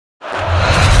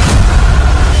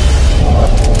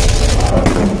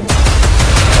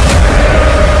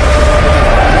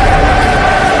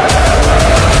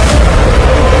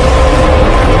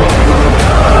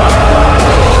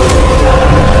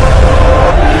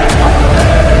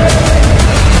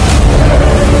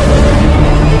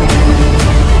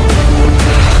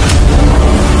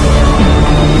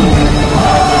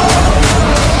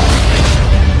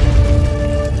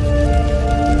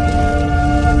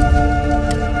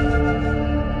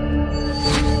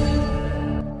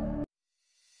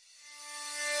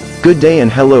Good day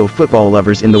and hello football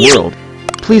lovers in the world.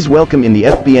 Please welcome in the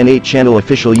FBN8 channel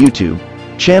official YouTube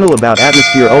channel about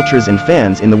atmosphere ultras and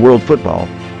fans in the world football.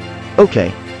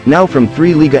 Okay, now from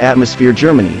 3 Liga Atmosphere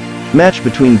Germany, match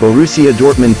between Borussia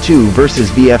Dortmund 2 versus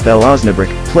VFL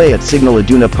Osnabruck, play at Signal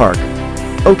Iduna Park.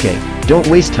 Okay, don't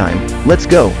waste time, let's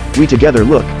go, we together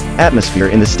look, atmosphere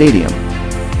in the stadium.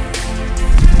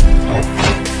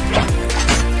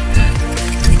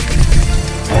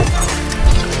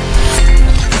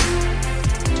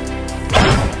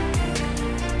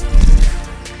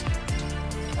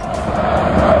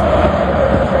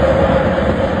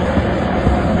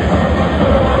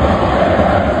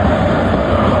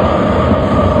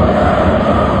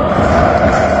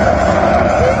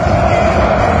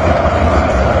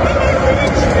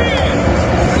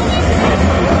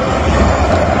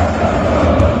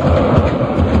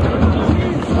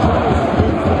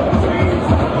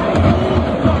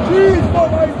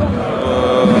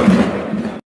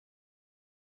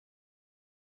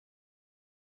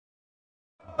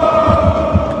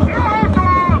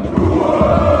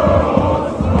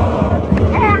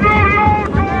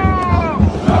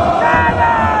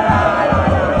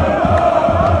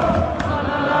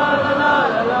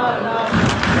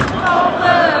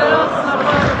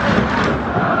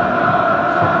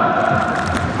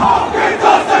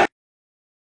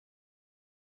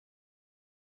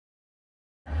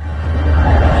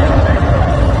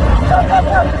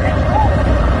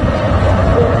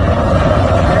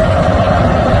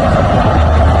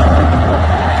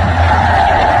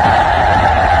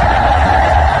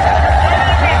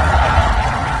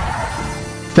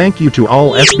 Thank you to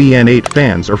all FBN8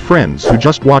 fans or friends who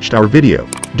just watched our video.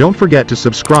 Don't forget to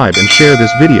subscribe and share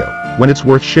this video, when it's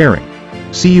worth sharing.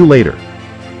 See you later.